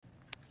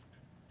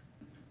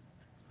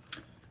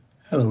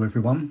Hello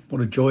everyone, what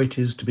a joy it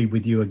is to be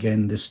with you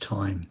again this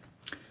time.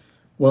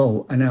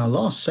 Well, in our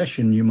last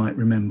session, you might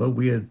remember,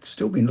 we had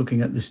still been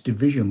looking at this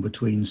division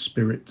between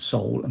spirit,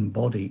 soul and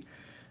body.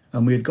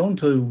 And we had gone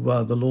to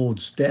the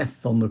Lord's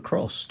death on the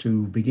cross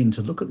to begin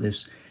to look at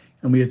this.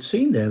 And we had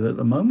seen there that at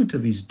the moment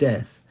of his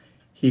death,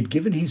 he had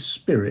given his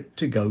spirit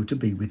to go to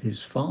be with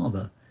his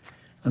Father.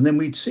 And then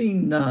we'd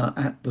seen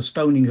at the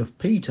stoning of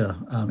Peter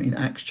in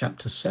Acts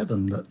chapter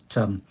 7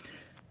 that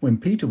when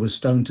Peter was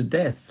stoned to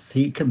death,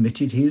 he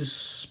committed his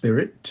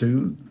spirit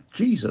to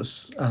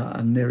Jesus.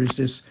 And there is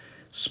this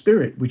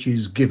spirit which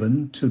is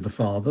given to the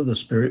Father, the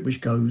spirit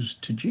which goes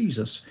to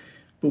Jesus.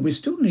 But we're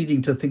still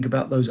needing to think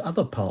about those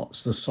other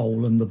parts, the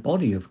soul and the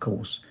body, of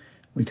course.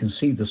 We can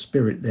see the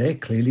spirit there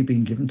clearly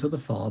being given to the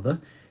Father,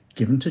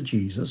 given to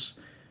Jesus.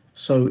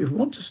 So if we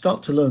want to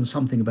start to learn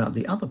something about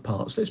the other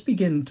parts, let's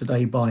begin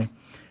today by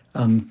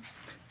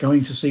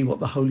going to see what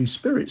the Holy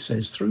Spirit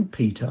says through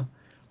Peter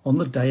on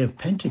the day of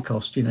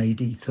Pentecost in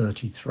AD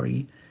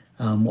 33,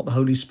 what the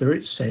Holy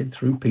Spirit said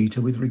through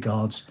Peter with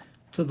regards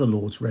to the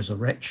Lord's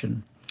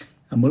resurrection.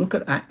 And we'll look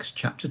at Acts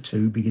chapter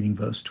 2, beginning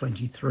verse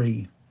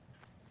 23.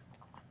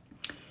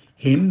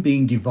 Him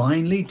being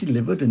divinely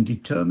delivered and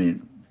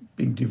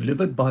being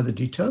delivered by the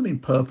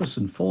determined purpose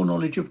and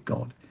foreknowledge of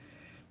God,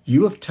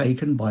 you have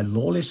taken by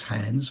lawless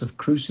hands, have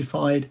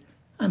crucified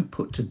and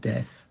put to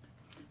death,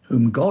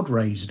 whom God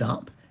raised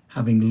up,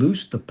 having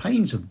loosed the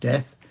pains of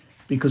death,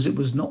 because it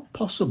was not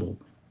possible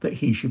that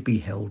he should be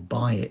held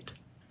by it.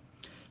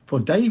 For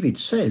David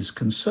says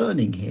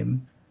concerning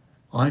him,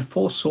 I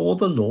foresaw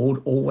the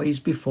Lord always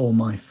before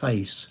my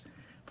face,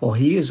 for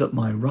he is at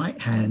my right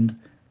hand,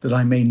 that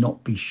I may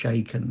not be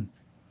shaken.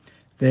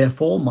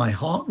 Therefore my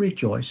heart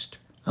rejoiced,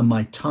 and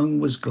my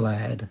tongue was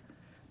glad.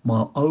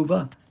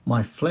 Moreover,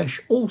 my flesh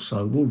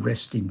also will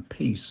rest in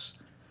peace.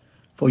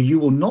 For you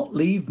will not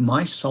leave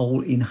my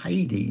soul in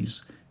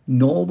Hades,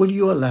 nor will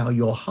you allow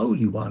your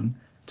Holy One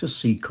to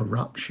see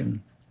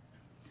corruption.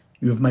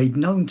 You have made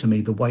known to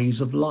me the ways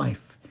of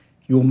life.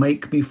 You will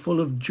make me full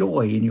of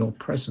joy in your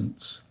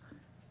presence.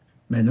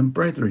 Men and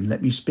brethren,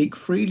 let me speak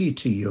freely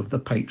to you of the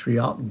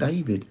patriarch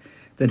David,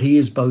 that he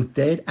is both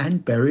dead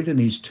and buried, and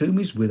his tomb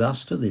is with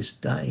us to this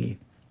day.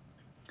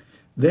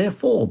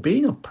 Therefore,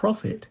 being a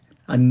prophet,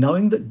 and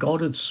knowing that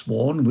God had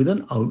sworn with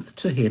an oath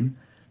to him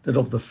that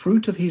of the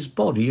fruit of his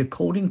body,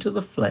 according to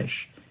the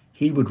flesh,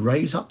 he would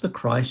raise up the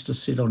Christ to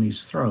sit on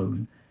his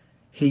throne,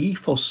 he,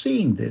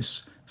 foreseeing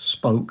this,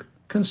 spoke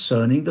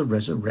concerning the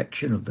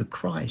resurrection of the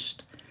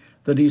Christ,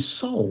 that his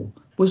soul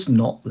was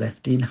not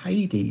left in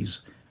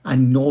Hades,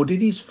 and nor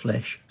did his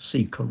flesh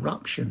see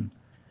corruption.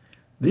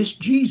 This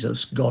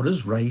Jesus God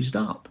has raised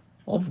up,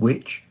 of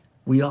which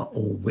we are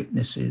all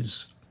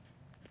witnesses.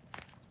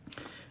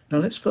 Now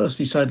let's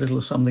firstly say a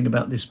little something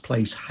about this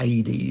place,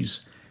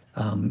 Hades.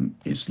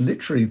 It's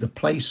literally the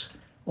place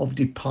of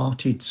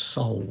departed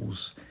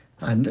souls.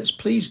 And let's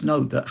please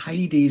note that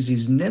Hades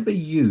is never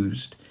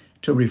used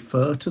to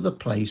refer to the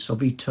place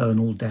of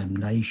eternal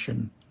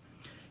damnation.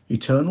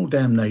 Eternal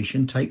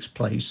damnation takes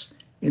place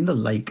in the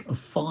lake of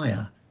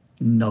fire,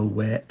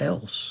 nowhere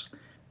else.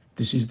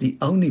 This is the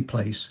only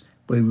place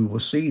where we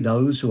will see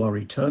those who are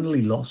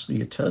eternally lost,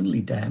 the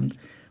eternally damned,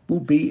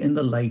 will be in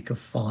the lake of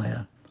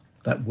fire.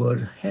 That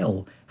word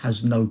hell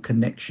has no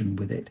connection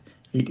with it.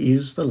 It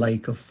is the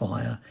lake of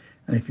fire.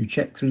 And if you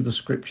check through the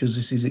scriptures,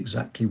 this is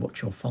exactly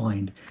what you'll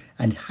find.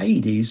 And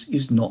Hades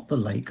is not the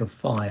lake of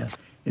fire.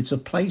 It's a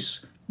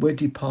place where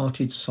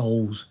departed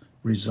souls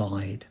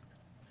reside.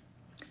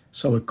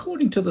 So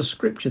according to the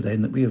scripture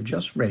then that we have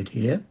just read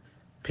here,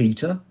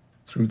 Peter,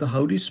 through the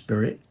Holy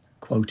Spirit,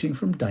 quoting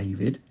from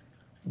David,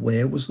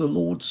 where was the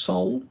Lord's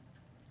soul?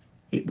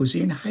 It was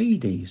in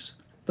Hades,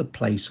 the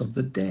place of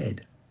the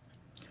dead.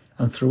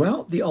 And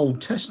throughout the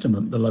Old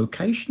Testament, the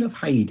location of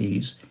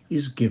Hades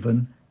is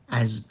given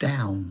as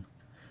down.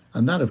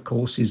 And that, of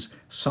course, is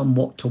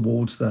somewhat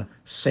towards the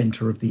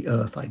center of the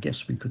earth, I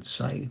guess we could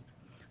say.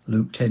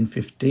 Luke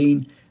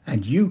 10:15,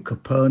 and you,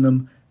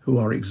 Capernaum, who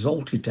are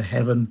exalted to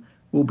heaven,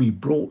 will be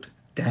brought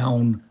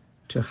down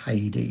to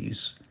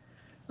Hades.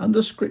 And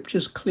the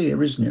scripture's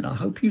clear, isn't it? I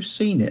hope you've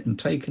seen it and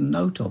taken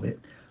note of it.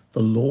 The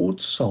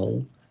Lord's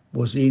soul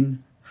was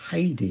in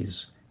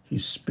Hades.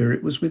 His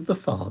spirit was with the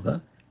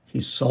Father.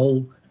 His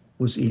soul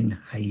was in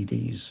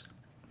Hades.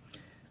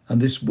 And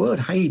this word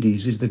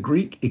Hades is the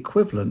Greek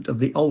equivalent of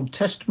the Old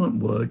Testament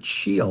word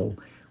Sheol,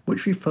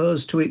 which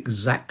refers to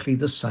exactly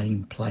the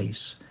same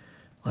place.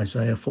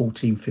 Isaiah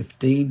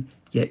 14:15,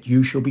 yet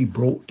you shall be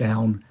brought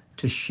down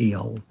to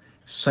Sheol.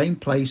 Same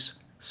place,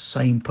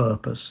 same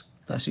purpose.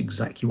 That's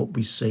exactly what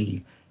we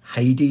see.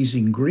 Hades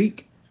in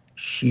Greek,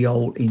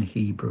 Sheol in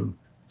Hebrew.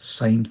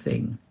 Same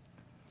thing.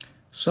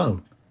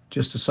 So,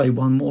 just to say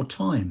one more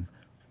time,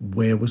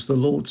 where was the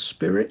Lord's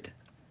Spirit?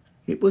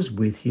 It was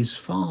with his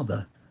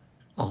Father.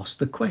 Ask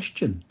the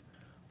question,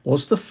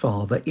 was the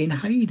Father in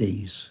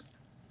Hades?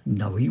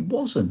 No, he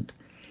wasn't.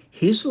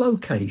 His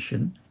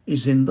location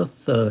is in the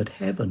third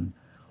heaven,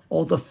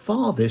 or the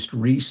farthest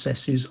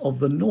recesses of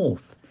the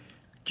north,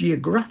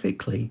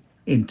 geographically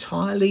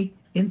entirely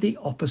in the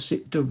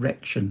opposite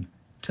direction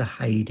to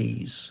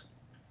Hades.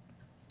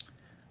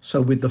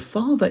 So with the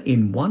Father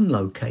in one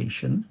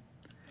location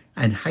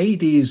and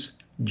Hades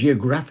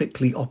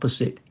geographically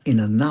opposite in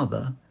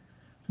another,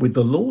 with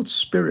the Lord's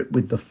Spirit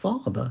with the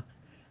Father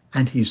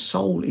and his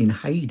soul in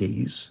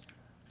Hades,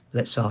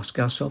 let's ask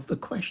ourselves the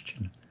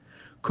question,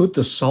 could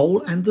the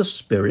soul and the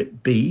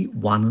spirit be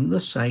one and the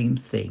same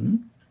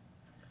thing?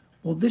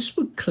 Well, this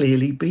would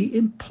clearly be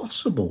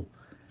impossible.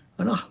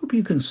 And I hope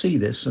you can see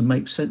this and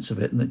make sense of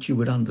it and that you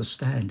would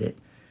understand it.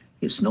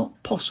 It's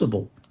not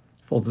possible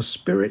for the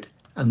spirit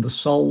and the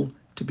soul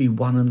to be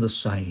one and the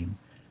same,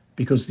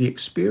 because the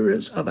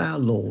experience of our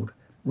Lord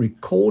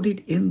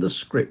recorded in the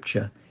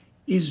scripture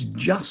is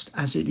just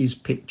as it is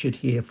pictured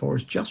here for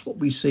us, just what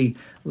we see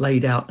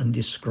laid out and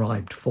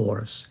described for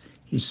us.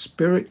 His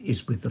spirit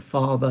is with the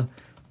Father,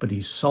 but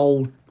his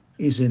soul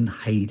is in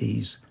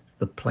Hades,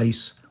 the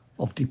place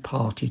of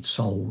departed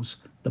souls,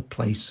 the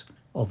place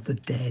of the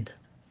dead.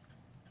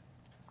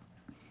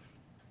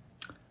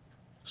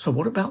 So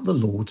what about the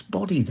Lord's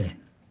body then?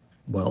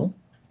 Well,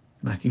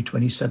 Matthew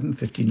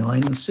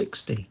 27:59 and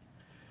 60.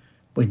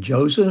 When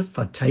Joseph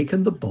had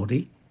taken the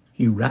body,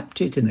 he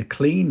wrapped it in a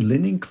clean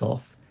linen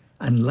cloth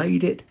and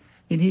laid it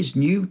in his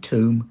new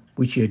tomb,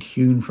 which he had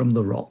hewn from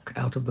the rock,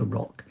 out of the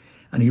rock.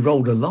 And he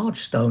rolled a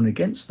large stone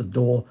against the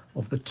door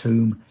of the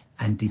tomb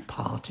and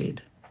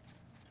departed.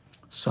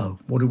 So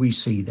what do we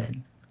see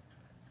then?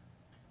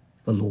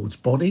 The Lord's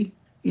body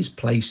is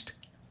placed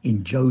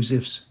in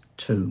Joseph's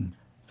tomb.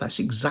 That's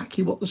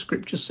exactly what the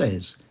scripture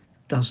says,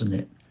 doesn't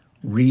it?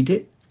 Read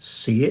it,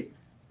 see it,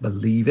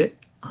 believe it,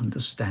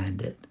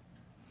 understand it.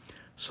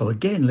 So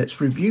again,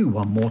 let's review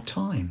one more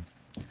time.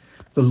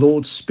 The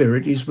Lord's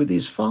Spirit is with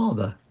his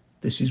Father.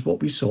 This is what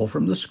we saw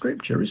from the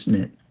scripture, isn't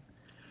it?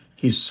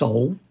 His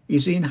soul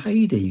is in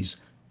Hades.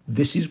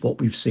 This is what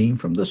we've seen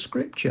from the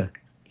scripture,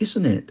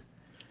 isn't it?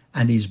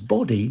 And his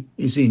body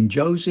is in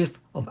Joseph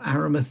of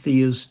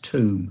Arimathea's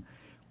tomb,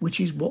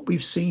 which is what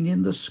we've seen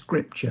in the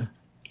scripture,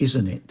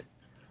 isn't it?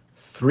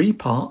 3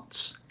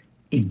 parts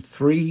in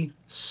 3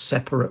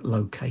 separate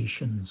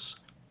locations.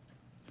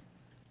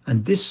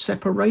 And this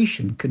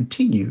separation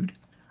continued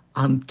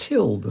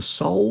until the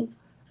soul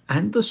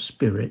and the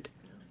spirit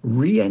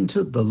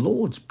re-entered the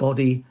Lord's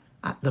body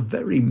at the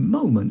very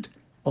moment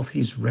of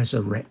his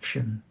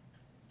resurrection.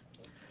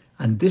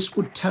 And this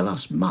would tell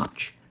us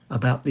much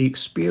about the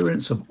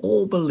experience of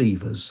all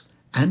believers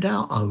and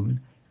our own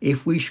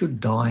if we should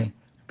die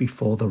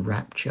before the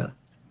rapture.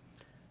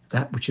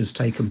 That which has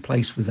taken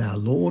place with our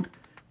Lord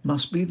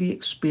must be the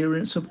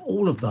experience of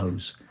all of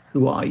those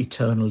who are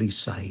eternally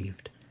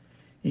saved.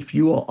 If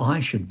you or I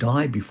should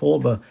die before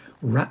the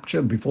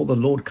rapture, before the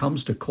Lord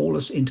comes to call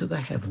us into the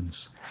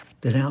heavens,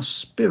 then our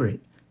spirit,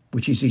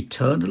 which is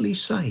eternally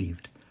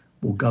saved,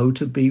 will go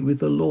to be with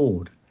the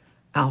Lord.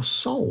 Our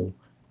soul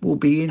will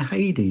be in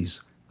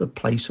Hades, the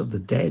place of the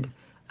dead,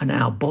 and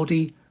our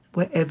body,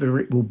 wherever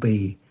it will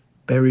be,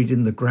 buried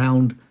in the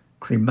ground,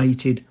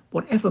 cremated,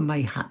 whatever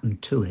may happen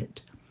to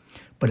it.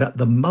 But at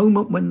the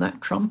moment when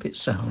that trumpet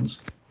sounds,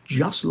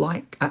 just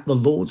like at the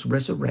Lord's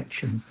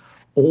resurrection,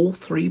 all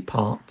 3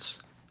 parts,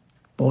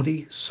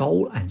 body,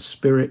 soul, and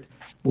spirit,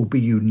 will be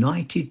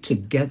united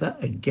together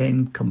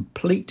again,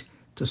 complete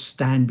to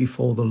stand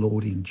before the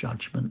Lord in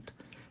judgment.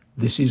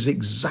 This is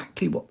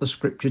exactly what the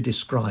scripture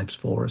describes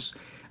for us.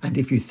 And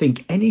if you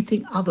think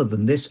anything other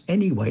than this,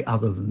 any way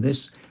other than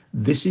this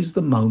is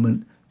the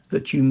moment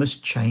that you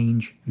must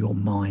change your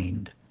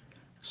mind.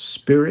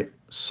 Spirit,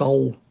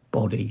 soul,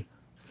 body,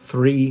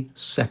 3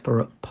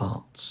 separate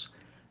parts.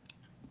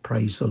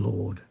 Praise the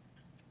Lord.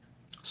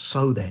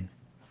 So then,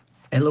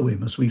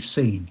 Elohim, as we've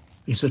seen,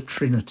 is a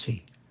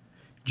trinity.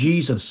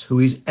 Jesus, who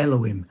is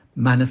Elohim,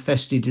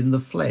 manifested in the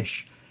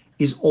flesh,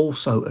 is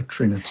also a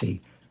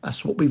trinity.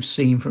 That's what we've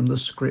seen from the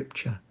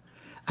scripture.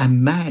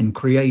 And man,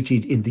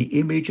 created in the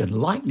image and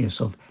likeness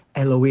of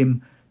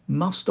Elohim,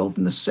 must of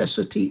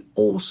necessity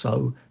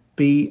also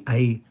be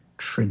a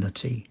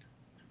trinity.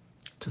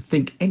 To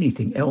think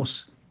anything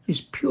else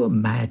is pure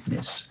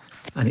madness,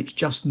 and it's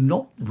just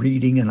not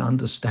reading and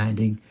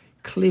understanding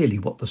clearly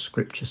what the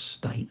scripture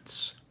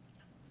states.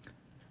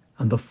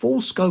 And the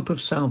full scope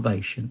of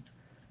salvation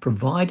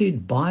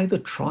provided by the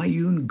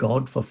triune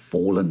God for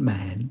fallen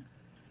man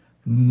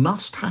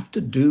must have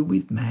to do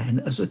with man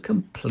as a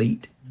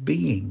complete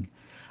being,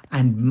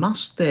 and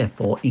must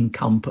therefore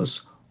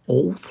encompass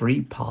all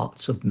 3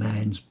 parts of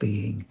man's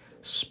being: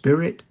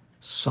 spirit,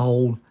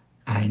 soul,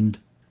 and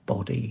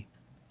body.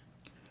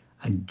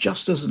 And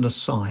just as an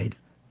aside,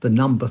 the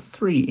number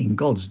 3 in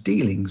God's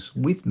dealings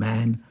with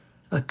man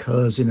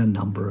occurs in a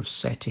number of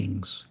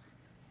settings.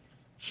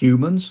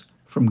 Humans,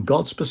 from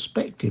God's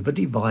perspective, are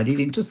divided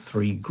into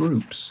 3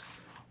 groups: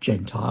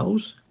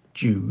 Gentiles,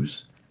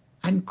 Jews,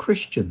 and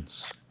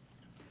Christians.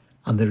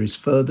 And there is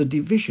further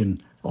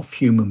division of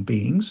human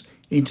beings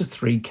into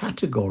 3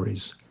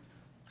 categories: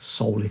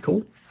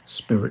 soulical,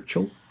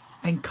 spiritual,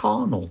 and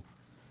carnal.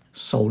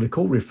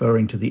 Soulical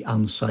referring to the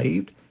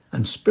unsaved,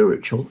 and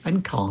spiritual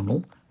and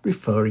carnal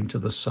referring to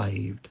the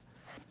saved.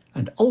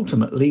 And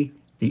ultimately,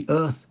 the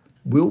earth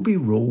will be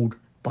ruled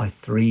by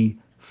 3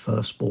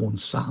 firstborn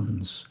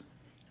sons.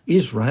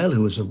 Israel,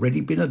 who has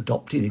already been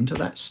adopted into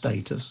that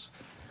status,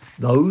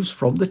 those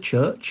from the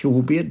church who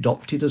will be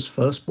adopted as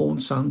firstborn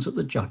sons at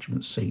the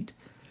judgment seat,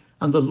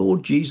 and the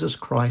Lord Jesus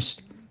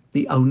Christ,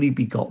 the only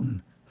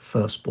begotten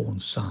firstborn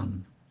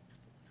son.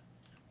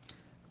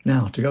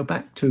 Now, to go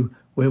back to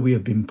where we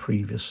have been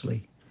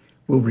previously,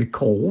 we'll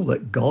recall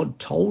that God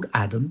told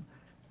Adam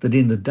that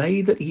in the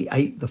day that he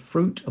ate the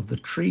fruit of the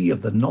tree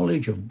of the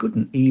knowledge of good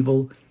and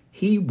evil,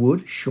 he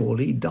would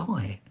surely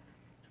die.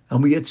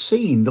 And we had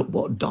seen that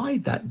what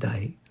died that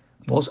day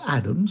was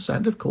Adam's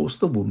and, of course,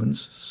 the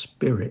woman's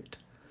spirit,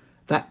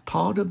 that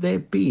part of their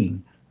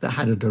being that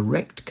had a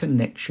direct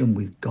connection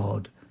with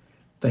God.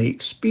 They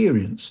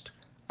experienced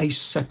a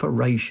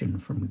separation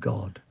from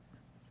God.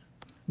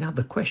 Now,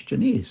 the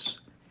question is,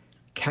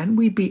 can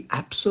we be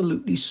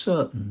absolutely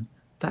certain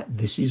that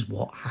this is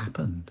what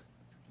happened?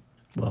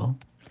 Well,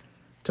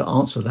 to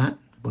answer that,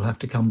 we'll have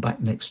to come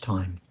back next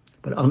time,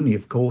 but only,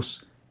 of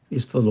course,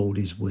 if the Lord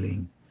is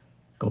willing.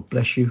 God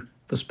bless you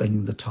for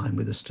spending the time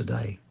with us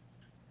today.